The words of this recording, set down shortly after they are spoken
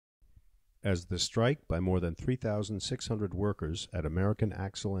as the strike by more than 3,600 workers at American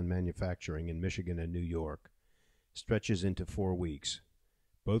Axle and Manufacturing in Michigan and New York stretches into 4 weeks.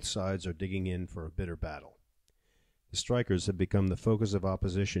 Both sides are digging in for a bitter battle. The strikers have become the focus of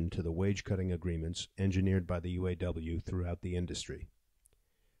opposition to the wage-cutting agreements engineered by the UAW throughout the industry.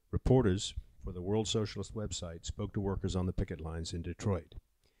 Reporters for the World Socialist Web Site spoke to workers on the picket lines in Detroit.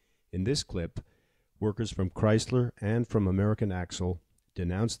 In this clip, workers from Chrysler and from American Axle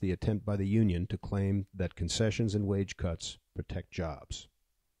denounced the attempt by the union to claim that concessions and wage cuts protect jobs.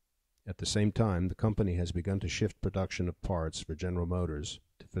 At the same time, the company has begun to shift production of parts for General Motors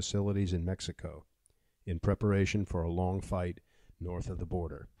to facilities in Mexico in preparation for a long fight north of the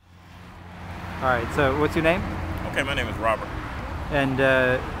border. All right, so what's your name? Okay, my name is Robert. And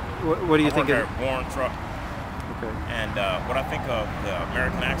what do you think? I work at Warren Truck. Okay. And what I think of the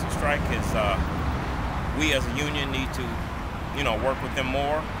American Axle strike is we as a union need to, work with them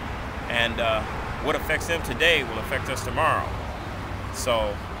more. And what affects them today will affect us tomorrow.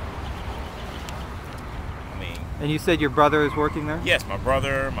 So, And you said your brother is working there? Yes, my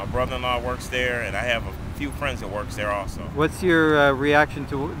brother-in-law works there, and I have a few friends that works there also. What's your reaction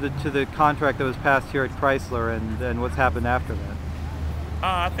to the contract that was passed here at Chrysler, and what's happened after that?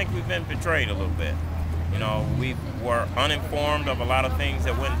 I think we've been betrayed a little bit. We were uninformed of a lot of things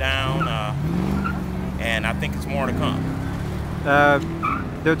that went down, and I think it's more to come.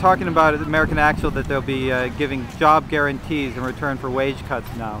 They're talking about at American Axle that they'll be giving job guarantees in return for wage cuts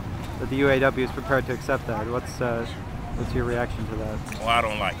now. That the UAW is prepared to accept that. What's your reaction to that? Well, I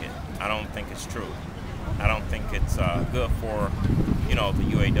don't like it. I don't think it's true. I don't think it's good for, the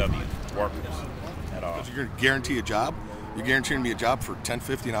UAW workers at all. You're going to guarantee a job? You're guaranteeing me a job for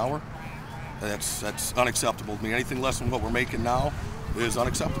 $10.50 an hour? That's unacceptable to me. Anything less than what we're making now is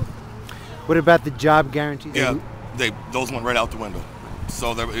unacceptable. What about the job guarantees? Yeah, those went right out the window.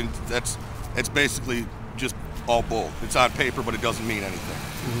 So it's basically just all bull. It's on paper, but it doesn't mean anything.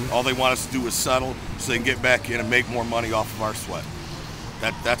 Mm-hmm. All they want us to do is settle so they can get back in and make more money off of our sweat.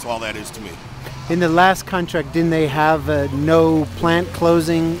 That's all that is to me. In the last contract, didn't they have a no plant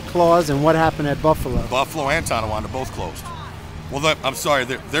closing clause? And what happened at Buffalo? Buffalo and Tonawanda both closed. Well, I'm sorry,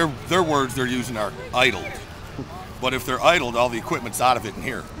 their words they're using are idled. But if they're idled, all the equipment's out of it in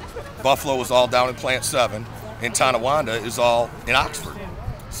here. Buffalo is all down in Plant 7, and Tonawanda is all in Oxford.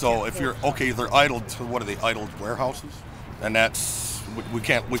 So if you're they're idled. What are they? Idled warehouses, and we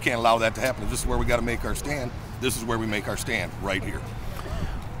can't allow that to happen. If this is where we got to make our stand, this is where we make our stand, right here.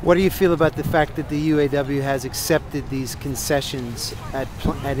 What do you feel about the fact that the UAW has accepted these concessions at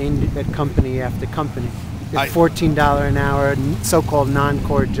company after company? $14 an hour, so-called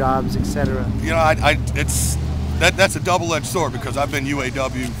non-core jobs, etc. That's a double-edged sword because I've been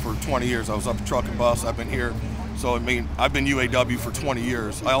UAW for 20 years. I was up at Truck and Bus. I've been here. So, I've been UAW for 20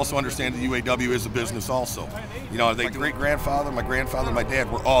 years. I also understand that UAW is a business also. My great-grandfather, my grandfather, my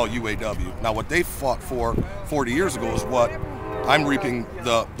dad were all UAW. Now, what they fought for 40 years ago is what I'm reaping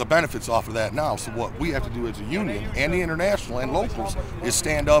the benefits off of that now. So what we have to do as a union and the international and locals is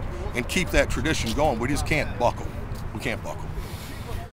stand up and keep that tradition going. We just can't buckle. We can't buckle.